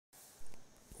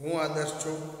હું આદર્શ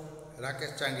છું,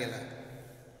 રાકેશ ચાંગેલા.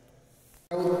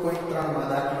 14.3 માં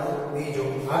દાખલો બીજો.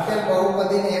 આપેલ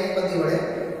બહુપદીને એકપદી વડે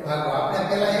ભાગો. આપણે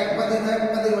પહેલા એકપદીને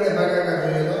એકપદી વડે ભાગાકાર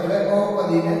જોઈએ તો હવે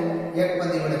બહુપદીને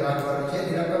એકપદી વડે ભાગવાનું છે.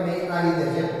 રકમ આ રીતે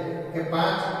છે કે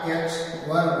 5x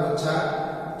વર્ગ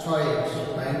 - 6x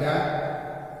ભાગ્યા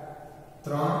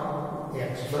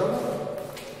 3x. બરોબર?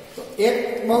 તો એક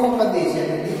બહુપદી છે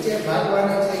અને નીચે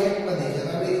ભાગવાની છે એકપદી છે. તો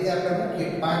આવી રીતે આપણે મૂકીએ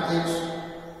 5x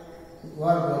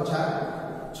વર્ગ -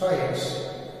 6x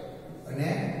અને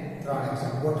 3x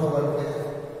ગોઠો વર્ગ.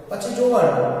 પછી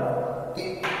જોવાનું કે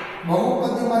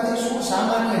બહુપદીમાંથી શું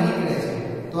સામાન્ય નીકળે છે.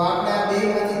 તો આપણે આ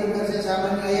બેમાંથી નીકળશે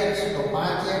સામાન્ય x. તો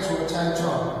 5x -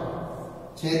 6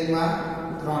 છેદમાં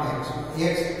 3x.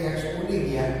 x ઉડી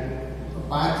ગયા તો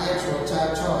 5x -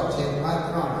 6 છેદમાં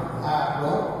 3. આ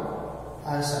આપણો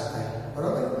આન્સર થાય.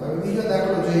 બરોબર? હવે બીજો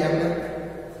દાખલો જોઈએ આપણે.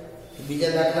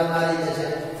 બીજા દાખલામાં આ રીતે છે.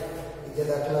 બીજા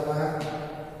દાખલામાં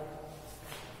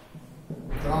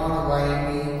 3y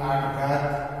ની 8 ઘાત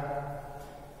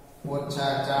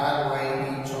ઓછા 4y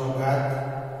ની 6 ઘાત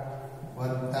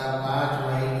વત્તા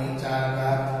 5y ની 4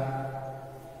 ઘાત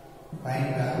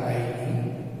ભાગ્યા y ની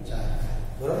 4 ઘાત.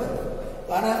 બરોબર?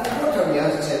 તો આને આપણે ગોઠવીએ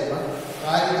અનુચ્છેદમાં. તો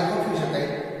આ રીતે ગોઠવી શકાય.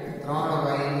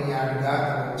 3y ની 8 ઘાત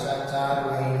ઓછા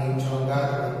 4y ની 6 ઘાત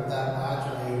વત્તા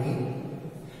 5y ની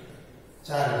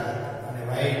 4 ઘાત અને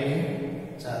y ની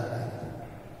 4 ઘાત.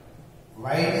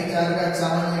 y ની 4 ઘાત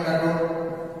સામાન્ય કાઢો.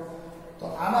 તો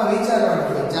આમાં વિચારવાનું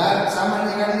કે 4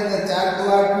 સામાન્ય કાઢી તો 4 દુ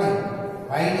 8 ની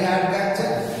y ની 8 ઘાત છે.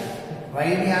 y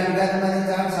ની 8 ઘાતમાંથી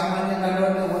 4 સામાન્ય કાઢો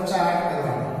એટલે ઓછા 8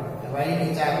 કરવાનું. y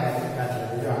ની 4 ઘાત કાઢો.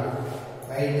 જો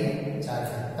y ની 4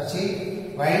 ઘાત. પછી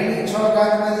y ની 6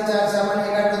 ઘાતમાંથી 4 સામાન્ય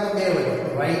કાઢો તો 2 વધે.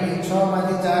 y ની 6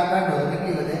 માંથી 4 કાઢો તો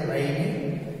કેટલી વધે? y ની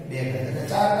 2 ઘાત. એટલે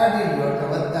 4 કાઢી લો એટલે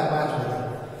વત્તા 5 વધે.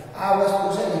 આ વસ્તુ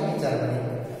છે ને વિચારવાની.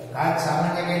 ઘાત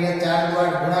સામાન્ય કહીને 4 દુ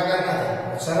 8 ગુણાકાર ના થાય.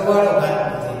 સરવાળો ઘાત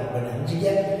નથી.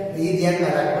 જગ્યા એ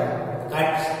ધ્યાનમાં રાખવાનું.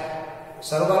 ઘાત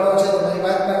સરવાળો છે તો પછી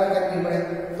બાદબાકી કરવી પડે.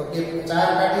 તો કે 4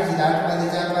 કાઢી છે 8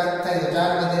 માંથી 4 બાદ થાય તો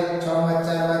 4 વધે. 6 માંથી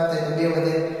 4 બાદ થાય તો 2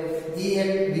 વધે. એ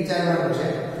એક વિચારવાનું છે.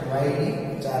 y ની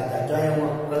 4 ઘાત. જો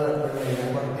હું કલર બદલાઈને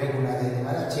પણ ભેગું ના થાય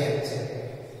મારા છેદ છે.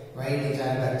 y ની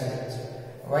 4 ઘાત છેદ છે.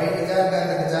 y ની 4 ઘાત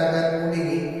એટલે 4 ઘાત ઉડી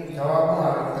ગઈ. જવાબ શું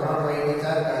આવે? 3y ની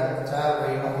 4 ઘાત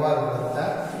 4y નો વર્ગ વત્તા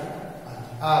 5.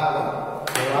 આ આપણો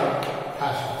જવાબ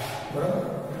થશે. બરોબર?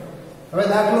 હવે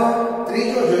દાખલો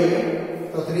ત્રીજો જોઈએ.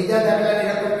 તો ત્રીજા દાખલાની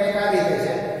રકમ કંઈક આ રીતે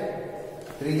છે.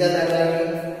 ત્રીજા દાખલાની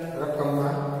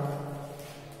રકમમાં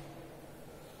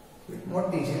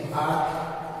મોટી છે.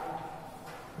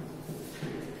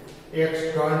 8x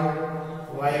ઘન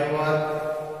y વર્ગ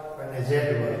અને z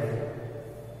વર્ગ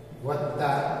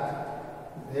વત્તા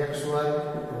x વર્ગ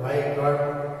y ઘન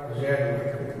z વર્ગ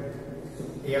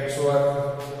x વર્ગ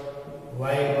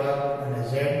y વર્ગ અને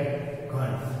z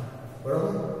ઘન.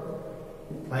 બરોબર?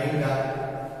 ભાગ્યા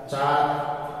 4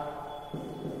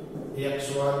 x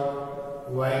વર્ગ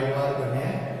y વર્ગ અને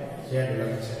z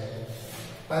વર્ગ છે.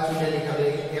 પાછું તેની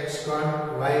ખાલી x ઘન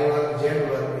y વર્ગ z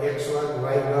વર્ગ x વર્ગ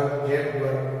y વર્ગ z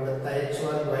વર્ગ વત્તા x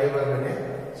વર્ગ y વર્ગ અને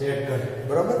z ઘન.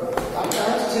 બરોબર? આપણે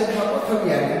આ છેદમાં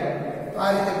ગોઠવીએ આને. તો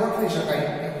આ રીતે ગોઠવી શકાય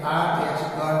કે 8x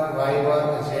ઘન y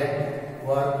વર્ગ z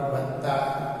વર્ગ વત્તા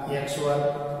x વર્ગ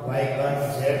y ઘન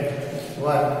z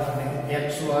વર્ગ અને x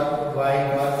વર્ગ y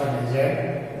વર્ગ અને z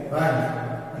ઘન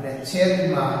અને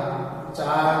છેદમાં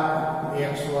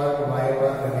 4x વર્ગ y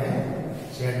વર્ગ અને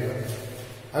z વર્ગ.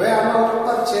 હવે આમાં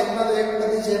ઉપર છેદમાં તો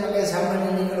એકપદી છે એટલે સામાન્ય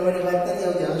નીકળવાની વાત નથી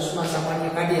આવતી. અંશમાં સામાન્ય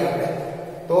કાઢીએ આપણે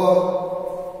તો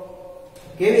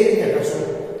કેવી રીતે કરશું?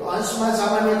 તો અંશમાં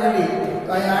સામાન્ય કાઢી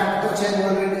તો અહીં 8 તો છે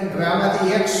ઓલરેડી. હવે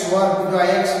આમાંથી x વર્ગ જો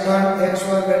x ઘન x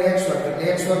વર્ગ અને x વર્ગ એટલે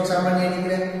x વર્ગ સામાન્ય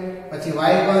નીકળે. પછી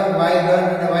y વર્ગ y ઘન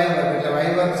અને y વર્ગ એટલે y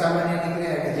વર્ગ સામાન્ય નીકળે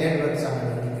અને z વર્ગ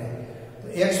સામાન્ય નીકળે. તો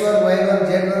x વર્ગ y વર્ગ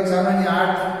z વર્ગ સામાન્ય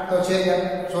 8 તો છે.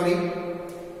 સોરી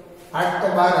 8 તો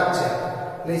 12 જ છે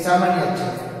એટલે સામાન્ય જ છે.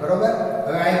 બરોબર?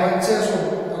 હવે અહીં વચ્ચે શું?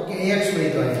 તો કે x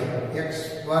વધ્યો છે. x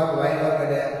વર્ગ y વર્ગ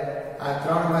અને આ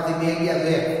 3 માંથી 2 ગયા તો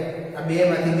 1. આ 2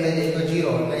 માંથી 2 જાય તો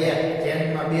 0 એટલે 1.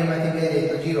 જેનમાં 2 માંથી 2 જાય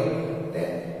તો 0 એટલે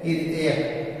એ રીતે 1.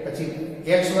 પછી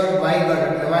x વર્ગ y વર્ગ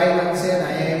એટલે y વધશે અને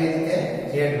અહીંયા એવી રીતે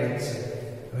z વધશે.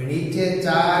 હવે નીચે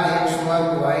 4x વર્ગ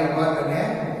y વર્ગ અને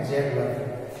z વર્ગ.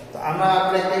 તો આમાં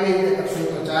આપણે કેવી રીતે કરશું?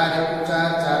 તો 4 *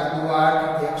 4 4 *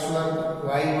 8 x વર્ગ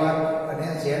y વર્ગ અને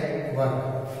z વર્ગ.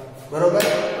 બરોબર?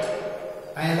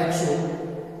 અહીં લખશું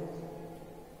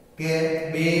કે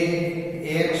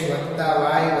 2x +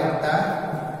 y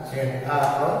 + z. આ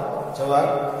આપણો જવાબ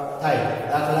થાય.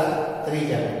 દાખલા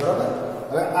ત્રીજા. બરોબર?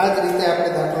 હવે આ જ રીતે આપણે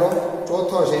દાખલો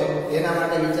ચોથો છે એના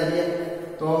માટે વિચારીએ.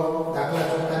 તો દાખલા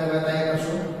ચોથાની વાત અહીં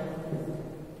કરશું.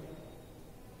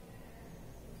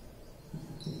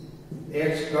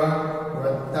 x ઘન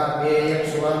વત્તા 2x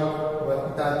વર્ગ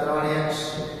વત્તા 3x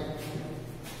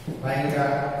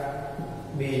ભાગ્યા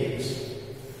 2x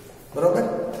બરોબર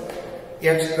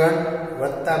x ઘન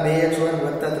વત્તા 2x વર્ગ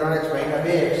વત્તા 3x ભાગ્યા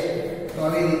 2x તો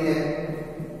આવી રીતે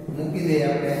મૂકી દઈએ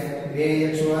આપણે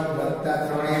 2x વર્ગ વત્તા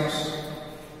 3x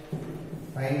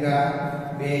ભાગ્યા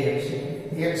 2x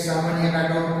x સામાન્ય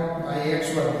કાઢો આ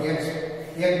x વર્ગ x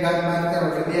એક ઘાત બાદ કરો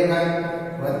એટલે 2 ઘાત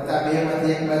વત્તા 2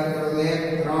 માંથી 1 બાદ કરો તો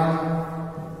 1 3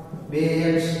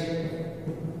 2x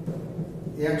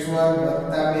x વર્ગ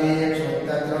વત્તા 2x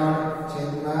વત્તા 3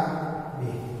 છેદમાં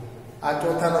 2 આ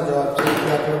ચોથાનો જવાબ છે એ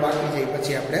દાખલો બાકી છે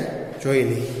પછી આપણે જોઈ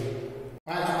લઈએ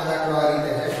પાંચમો દાખલો આ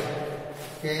રીતે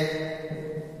છે કે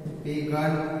p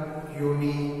ઘન q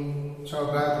ની 6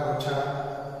 ઘાત ઓછા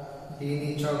p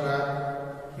ની 6 ઘાત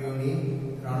q ની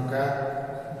 3 ઘાત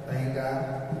ભાગ્યા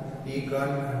p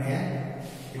ઘન અને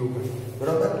q ઘન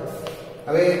બરોબર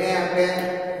હવે એને આપણે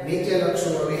નીચે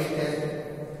લખશું આવી રીતે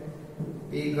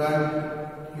p ઘન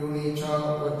q ની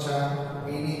 6 ઓછા p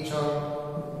ની 6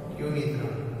 q ની 3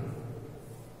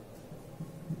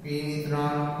 p ની 3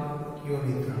 q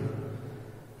ની 3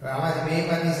 હવે આમાંથી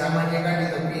બેમાંથી સામાન્ય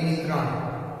કાઢી તો p ની 3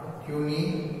 q ની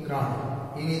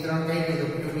 3 p ની 3 કાઢી તો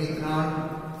q ની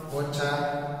 3 ઓછા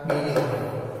p ની 3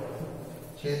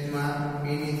 છેદમાં p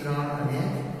ની 3 અને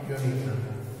q ની 3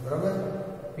 બરોબર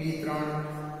p3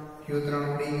 q3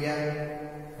 ઉડી ગયા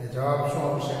જવાબ શું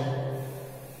આવશે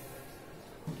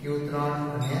q3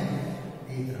 અને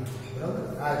p3 બરોબર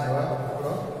આ જવાબ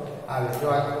આપણો આવે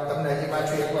જો આ તમને હજી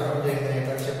પાછું એકવાર સમજાવી દઈએ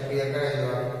કન્સેપ્ટ ક્લિયર કરાવી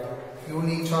દો q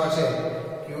ની 6 છે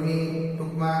q ની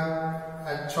ટૂંકમાં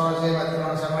આ 6 છે એમાં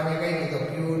 3 સામાન્ય કઈ નહીં તો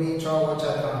q ની 6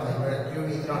 ઓછા 3 થાય q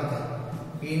ની 3 થાય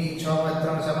p ની 6 માં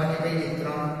 3 સામાન્ય કઈ નહીં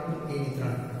 3 p ની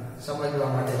 3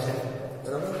 સમજવા માટે છે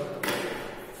બરોબર